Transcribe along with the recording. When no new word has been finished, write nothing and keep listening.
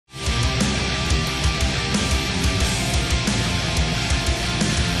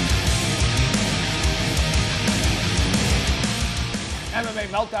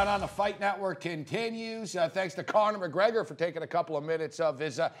Meltdown on the Fight Network continues. Thanks to Conor McGregor for taking a couple of minutes of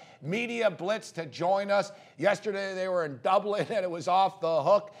his media blitz to join us. Yesterday they were in Dublin and it was off the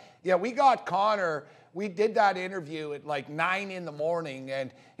hook. Yeah, we got Conor. We did that interview at like 9 in the morning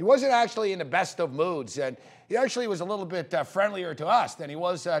and he wasn't actually in the best of moods. And he actually was a little bit friendlier to us than he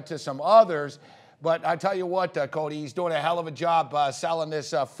was to some others. But I tell you what, Cody, he's doing a hell of a job selling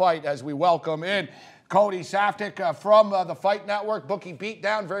this fight as we welcome in Cody Saftic from the Fight Network, Bookie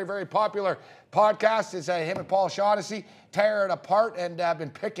Beatdown, very, very popular podcast. Is him and Paul Shaughnessy tear it apart and been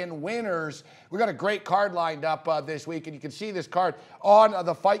picking winners. We got a great card lined up this week, and you can see this card on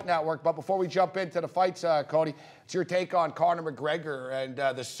the Fight Network. But before we jump into the fights, Cody, it's your take on Conor McGregor and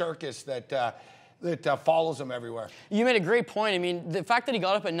the circus that follows him everywhere. You made a great point. I mean, the fact that he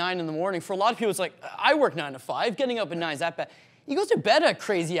got up at 9 in the morning, for a lot of people, it's like, I work 9 to 5. Getting up at 9 is that bad. He goes to bed at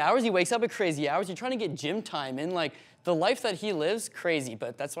crazy hours. He wakes up at crazy hours. You're trying to get gym time in. Like, the life that he lives, crazy.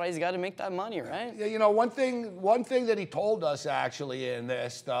 But that's why he's got to make that money, right? Yeah, you know, one thing that he told us, actually, in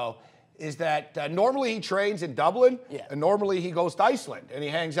this, though, is that normally he trains in Dublin, and normally he goes to Iceland, and he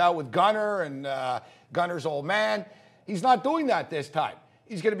hangs out with Gunnar and Gunnar's old man. He's not doing that this time.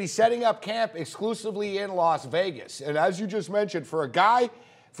 He's going to be setting up camp exclusively in Las Vegas. And as you just mentioned, for a guy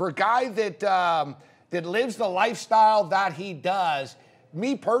that lives the lifestyle that he does,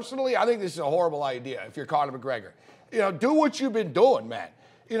 me personally, I think this is a horrible idea if you're Conor McGregor. You know, do what you've been doing, man.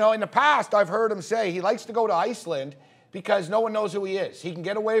 You know, in the past, I've heard him say he likes to go to Iceland because no one knows who he is. He can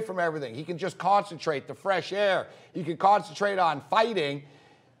get away from everything. He can just concentrate, the fresh air. He can concentrate on fighting.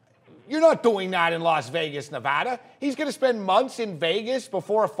 You're not doing that in Las Vegas, Nevada. He's going to spend months in Vegas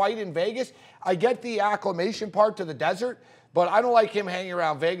before a fight in Vegas. I get the acclimation part to the desert, but I don't like him hanging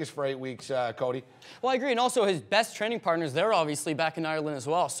around Vegas for 8 weeks, Cody. Well, I agree. And also his best training partners, they're obviously back in Ireland as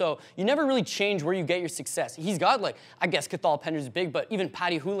well. So you never really change where you get your success. He's got, like, I guess Cathal Pender's big, but even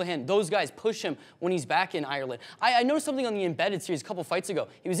Paddy Houlihan, those guys push him when he's back in Ireland. I noticed something on the Embedded series a couple fights ago.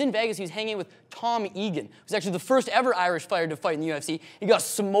 He was in Vegas. He was hanging with Tom Egan, who's actually the first ever Irish fighter to fight in the UFC. He got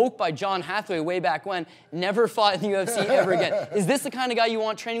smoked by John Hathaway way back when. Never fought in the UFC ever again. Is this the kind of guy you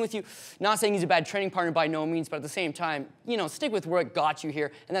want training with you? Not saying he's a bad training partner by no means, but at the same time, you know, stick with where it got you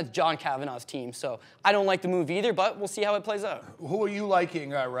here, and that's John Kavanagh's team. So I don't like the move either, but we'll see how it plays out. Who are you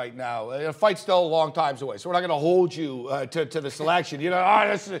liking right now? The fight's still a long time away, so we're not going to hold you to the selection. You know,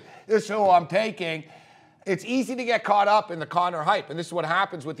 this is who I'm taking. It's easy to get caught up in the Conor hype, and this is what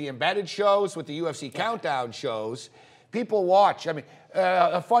happens with the Embedded shows, with the UFC Countdown shows. People watch. I mean,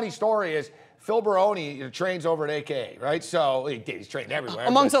 a funny story is, Phil Baroni trains over at AKA, right? So he's trained everywhere.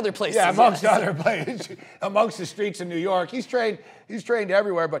 Amongst other places. Yeah, amongst other places. Amongst the streets in New York. He's trained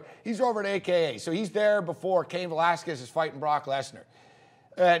everywhere, but he's over at AKA. So he's there before Cain Velasquez is fighting Brock Lesnar.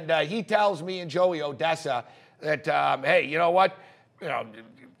 And he tells me and Joey Odessa that, hey, you know what? You know,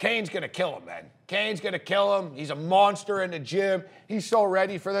 Cain's going to kill him, man. Cain's going to kill him. He's a monster in the gym. He's so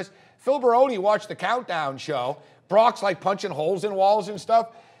ready for this. Phil Baroni watched the Countdown show. Brock's like punching holes in walls and stuff.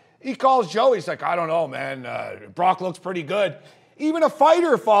 He calls Joey. He's like, I don't know, man. Brock looks pretty good. Even a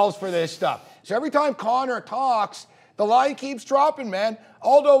fighter falls for this stuff. So every time Conor talks, the line keeps dropping, man.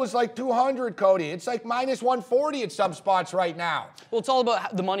 Aldo is like 200, Cody. It's like minus 140 at some spots right now. Well, it's all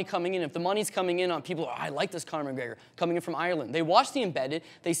about the money coming in. If the money's coming in on people, oh, I like this Conor McGregor, coming in from Ireland. They watch the Embedded,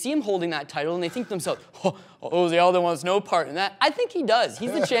 they see him holding that title, and they think to themselves, oh, Jose Aldo wants no part in that. I think he does.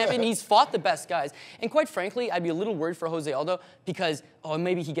 He's the champion. He's fought the best guys. And quite frankly, I'd be a little worried for Jose Aldo because, oh,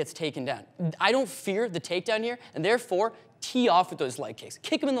 maybe he gets taken down. I don't fear the takedown here, and therefore, tee off with those leg kicks.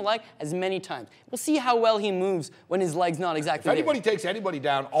 Kick him in the leg as many times. We'll see how well he moves when his leg's not exactly there. If anybody takes anybody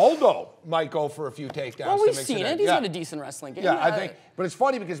down, Aldo might go for a few takedowns. Well, we've seen it. He's got a decent wrestling game. Yeah, I think. But it's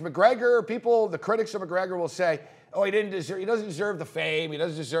funny because McGregor, the critics of McGregor will say, oh, he doesn't deserve the fame. He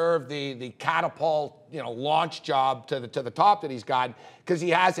doesn't deserve the catapult, you know, launch job to the top that he's gotten because he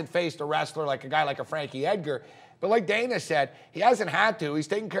hasn't faced a wrestler like a guy like a Frankie Edgar. But like Dana said, he hasn't had to. He's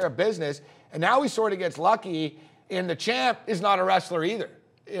taking care of business. And now he sort of gets lucky. And the champ is not a wrestler either.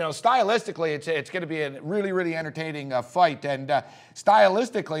 You know, stylistically, it's going to be a really, really entertaining fight. And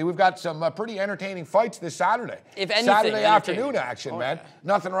stylistically, we've got some pretty entertaining fights this Saturday. If anything, Saturday afternoon action, man. Yeah.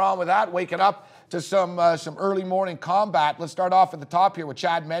 Nothing wrong with that. Waking up to some early morning combat. Let's start off at the top here with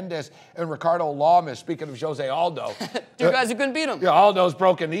Chad Mendes and Ricardo Lamas. Speaking of Jose Aldo. Two guys who couldn't beat him. Yeah, Aldo's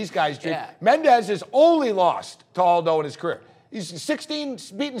broken these guys' dreams. Yeah. Mendes has only lost to Aldo in his career. He's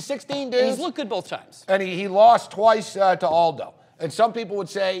beaten 16 dudes. And he's looked good both times. And he lost twice to Aldo. And some people would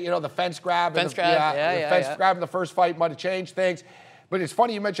say, you know, the fence grab. The fence grab in the first fight might have changed things. But it's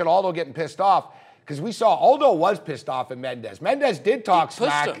funny you mentioned Aldo getting pissed off Because we saw Aldo was pissed off at Mendes. Mendes did talk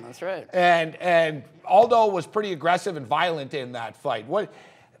smack. Pushed him, that's right. And Aldo was pretty aggressive and violent in that fight.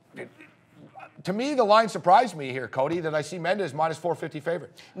 To me, the line surprised me here, Cody, that I see Mendes minus 450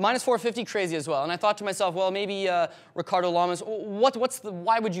 favorite. Minus 450, crazy as well. And I thought to myself, well, maybe Ricardo Lamas.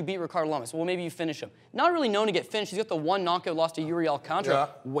 Why would you beat Ricardo Lamas? Well, maybe you finish him. Not really known to get finished. He's got the one knockout loss to Yuri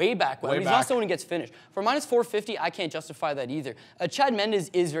Alcantara way back when. He's not someone who gets finished. For minus 450, I can't justify that either. Chad Mendes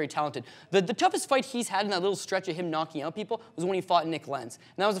is very talented. The toughest fight he's had in that little stretch of him knocking out people was when he fought Nick Lenz.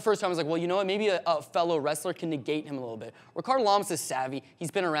 And that was the first time I was like, well, you know what? Maybe a fellow wrestler can negate him a little bit. Ricardo Lamas is savvy. He's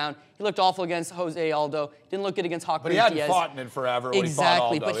been around. He looked awful against Jose Aldo. Didn't look good against Hawk. But he hadn't fought in forever when he fought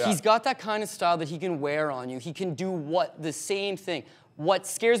Aldo. But he's got that kind of style that he can wear on you. He can do the same thing. What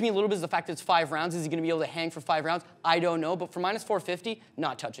scares me a little bit is the fact that it's 5 rounds. Is he going to be able to hang for 5 rounds? I don't know. But for minus 450,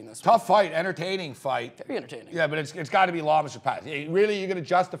 not touching this one. Tough fight, entertaining fight. Very entertaining. Yeah, but it's got to be Lamas or Pat. Really, you're going to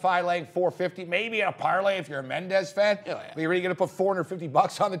justify laying 450? Maybe in a parlay if you're a Mendes fan. Oh, yeah. But you're really going to put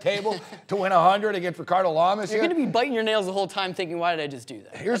 $450 on the table to win 100 against Ricardo Lamas? You're going to be biting your nails the whole time thinking, why did I just do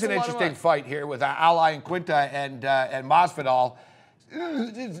that? Here's an interesting fight here with Ally and Quinta and Masvidal.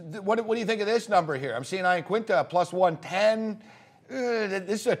 What do you think of this number here? I'm seeing Ian Quinta plus 110.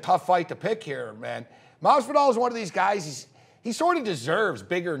 This is a tough fight to pick here, man. Masvidal is one of these guys, he sort of deserves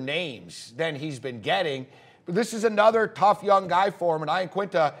bigger names than he's been getting. But this is another tough young guy for him. And Ian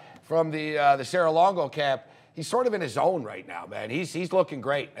Quinta from the Serra Longo camp, he's sort of in his zone right now, man. He's looking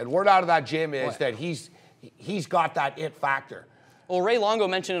great. And word out of that gym is that he's got that it factor. Well, Ray Longo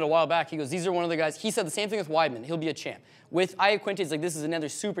mentioned it a while back. He goes, these are one of the guys. He said the same thing with Weidman. He'll be a champ. With Ian Quinta, it's like, this is another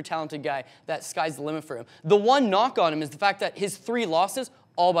super talented guy. That sky's the limit for him. The one knock on him is the fact that his 3 losses,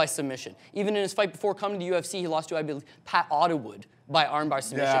 all by submission. Even in his fight before coming to the UFC, he lost to, I believe, Pat Otterwood by armbar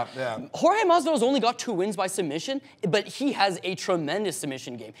submission. Yeah. Jorge Masvidal's only got 2 wins by submission, but he has a tremendous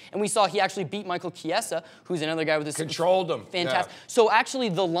submission game. And we saw he actually beat Michael Chiesa, who's another guy with a controlled him. Fantastic. Yeah. So actually,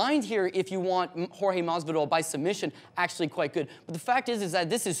 the line here, if you want Jorge Masvidal by submission, actually quite good. But the fact is that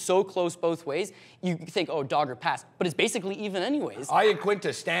this is so close both ways. You think, oh, dog or pass, but it's basically even anyways. Ian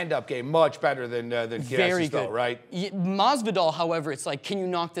Quinta's stand-up game much better than Chiesa's, though, right? Masvidal, however, it's like, can you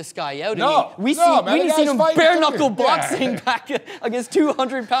knock this guy out? No, we need to see him bare-knuckle boxing back against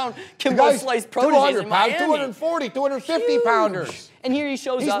 200-pound Kimbo Slice proteges in Miami. 240, 250 pounders. And here he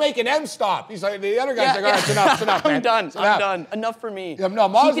shows up. He's making M-stop. He's like, the other guy's like, all right, it's enough, man. I'm done. Enough for me. Yeah, no,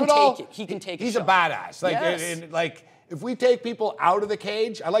 Masvidal, he can take it. He's a badass. Like, if we take people out of the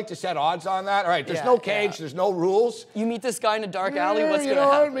cage, I like to set odds on that. All right, there's no cage, there's no rules. You meet this guy in a dark alley, what's going to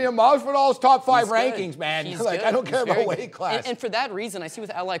happen? You know what I mean? Masvidal's top 5 rankings, man. Like, I don't care about weight class. And for that reason, I see with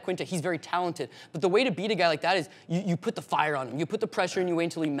Ally Quinta, he's very talented. But the way to beat a guy like that is you put the fire on him. You put the pressure and you wait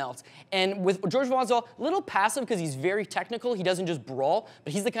until he melts. And with George Masvidal, a little passive because he's very technical. He doesn't just brawl.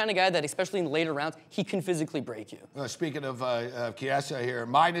 But he's the kind of guy that, especially in the later rounds, he can physically break you. Speaking of Chiesa here,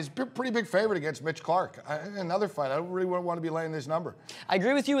 mine is a pretty big favorite against Mitch Clark. Another fight. I don't really want to be laying this number. I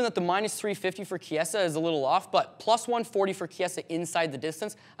agree with you in that the minus 350 for Chiesa is a little off, but plus 140 for Chiesa inside the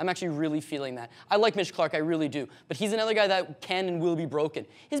distance, I'm actually really feeling that. I like Mitch Clark, I really do, but he's another guy that can and will be broken.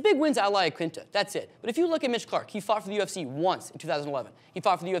 His big win's Ally Quinta, that's it. But if you look at Mitch Clark, he fought for the UFC once in 2011. He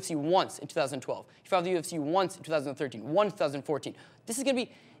fought for the UFC once in 2012. He fought for the UFC once in 2013, one in 2014. This is going to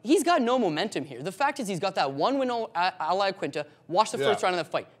be... He's got no momentum here. The fact is he's got that one win Ally Quinta, watched the first round of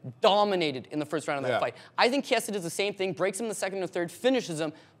that fight, dominated in the first round of that fight. I think Chiesa does the same thing, breaks him in the second or third, finishes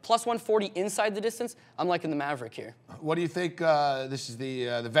him, plus 140 inside the distance. I'm liking the Maverick here. What do you think? This is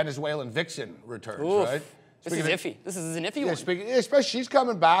the Venezuelan Vixen returns, right? This is iffy. This is an iffy one. Especially she's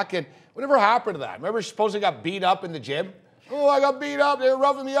coming back, and whatever happened to that? Remember she supposedly got beat up in the gym? Oh, I got beat up. They're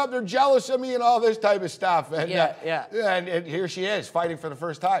roughing me up. They're jealous of me and all this type of stuff. And, and here she is fighting for the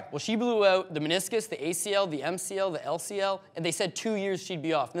first time. Well, she blew out the meniscus, the ACL, the MCL, the LCL, and they said 2 years she'd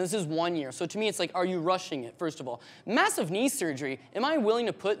be off. And this is 1 year. So to me, it's like, are you rushing it, first of all? Massive knee surgery. Am I willing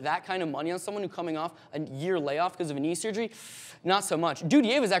to put that kind of money on someone who's coming off a year layoff because of a knee surgery? Not so much.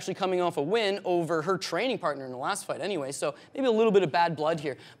 Dudier was actually coming off a win over her training partner in the last fight anyway, so maybe a little bit of bad blood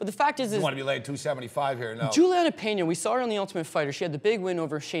here. But the fact is... You want to be laying 275 here, no. Juliana Pena, we saw her on The Ultimate Fighter. She had the big win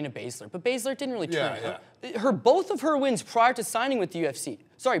over Shayna Baszler, but Baszler didn't really turn out. Both of her wins prior to signing with the UFC,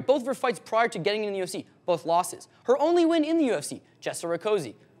 both of her fights prior to getting in the UFC, both losses. Her only win in the UFC, Jessa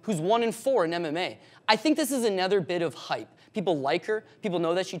Rakoczy, who's 1-4 in MMA. I think this is another bit of hype. People like her. People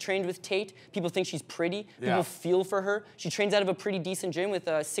know that she trained with Tate. People think she's pretty. People feel for her. She trains out of a pretty decent gym with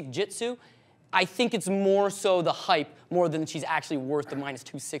Sick Jitsu. I think it's more so the hype more than she's actually worth the minus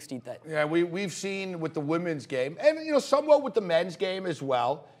 260. Yeah, we've seen with the women's game, and somewhat with the men's game as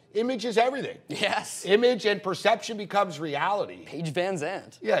well. image is everything. Yes. Image and perception becomes reality. Paige Van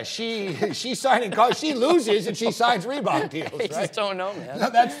Zandt. Yeah, she's signing cards. She loses and she signs rebound deals. I just don't know, man. No,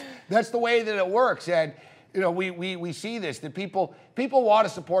 that's the way that it works. And we see this, that people want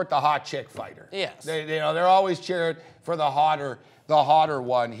to support the hot chick fighter. Yes. They're always cheering for the hotter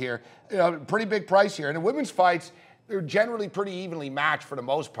one here. Pretty big price here. And in women's fights, they're generally pretty evenly matched for the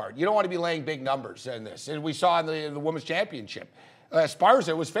most part. You don't want to be laying big numbers in this. And we saw in the women's championship,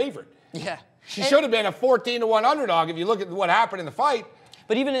 Sparza was favored. Yeah. She should have been a 14-1 underdog if you look at what happened in the fight.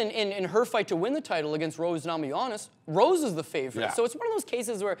 But even in her fight to win the title against Rose Namajunas, Rose is the favorite. Yeah. So it's one of those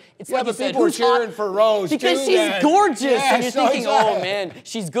cases where it's like you said, people are cheering hot? for Rose because too, she's man. gorgeous, Yeah, and you're so thinking, oh man,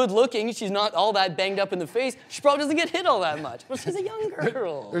 she's good looking. She's not all that banged up in the face. She probably doesn't get hit all that much. But she's a young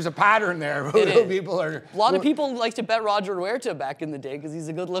girl. There's a pattern there. People are. A lot of people like to bet Roger Huerta back in the day because he's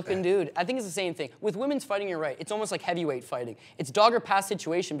a good-looking dude. I think it's the same thing with women's fighting. You're right. It's almost like heavyweight fighting. It's dog or pass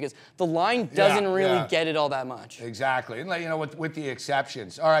situation because the line doesn't really get it all that much. Exactly, and with the exceptions.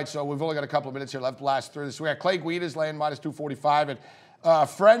 All right, so we've only got a couple of minutes here left to blast through this. We got Clay Guida's laying minus 245, and a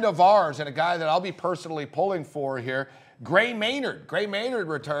friend of ours and a guy that I'll be personally pulling for here, Gray Maynard. Gray Maynard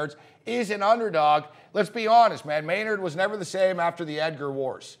returns, is an underdog. Let's be honest, man. Maynard was never the same after the Edgar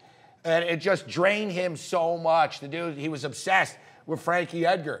Wars, and it just drained him so much. The dude, he was obsessed with Frankie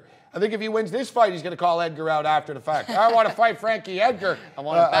Edgar. I think if he wins this fight, he's going to call Edgar out after the fact. I want to fight Frankie Edgar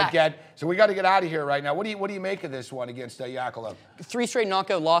again. So we got to get out of here right now. What do you make of this one against Yakovlev? 3 straight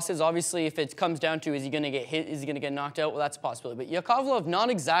knockout losses. Obviously, if it comes down to is he going to get hit, is he going to get knocked out? Well, that's a possibility. But Yakovlev, not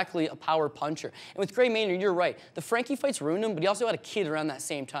exactly a power puncher. And with Gray Maynard, you're right. The Frankie fights ruined him, but he also had a kid around that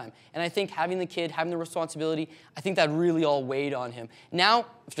same time. And I think having the kid, having the responsibility, I think that really all weighed on him. Now,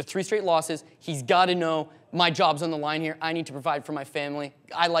 after 3 straight losses, he's got to know my job's on the line here. I need to provide for my family.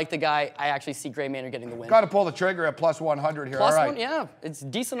 I like the guy. I actually see Gray Maynard getting the win. Got to pull the trigger at plus 100 here. Plus all right. one, yeah. It's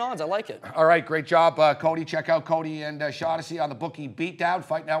decent odds. I like it. All right, great job, Cody. Check out Cody and Shaughnessy on the Bookie Beatdown,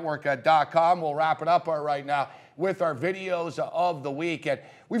 FightNetwork.com. We'll wrap it up right now with our videos of the week. And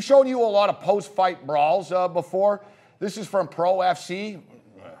we've shown you a lot of post-fight brawls before. This is from Pro FC.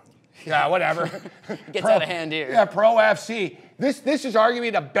 Yeah, whatever. Gets out of hand here. Yeah, Pro FC. This is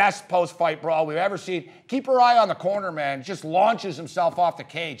arguably the best post-fight brawl we've ever seen. Keep your eye on the corner, man. Just launches himself off the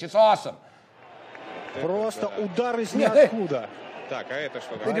cage. It's awesome. Просто удар из ниоткуда.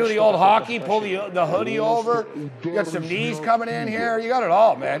 They do the old hockey, pull the hoodie over. You got some knees coming in here. You got it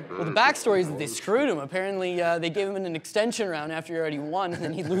all, man. Well, the backstory is that they screwed him. Apparently, they gave him an extension round after he already won, and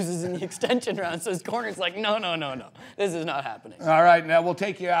then he loses in the extension round. So his corner's like, no. This is not happening. All right, now we'll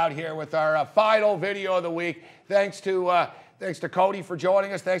take you out here with our final video of the week. Thanks to Cody for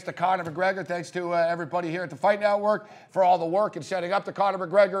joining us. Thanks to Conor McGregor. Thanks to everybody here at the Fight Network for all the work in setting up the Conor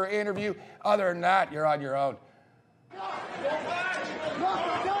McGregor interview. Other than that, you're on your own.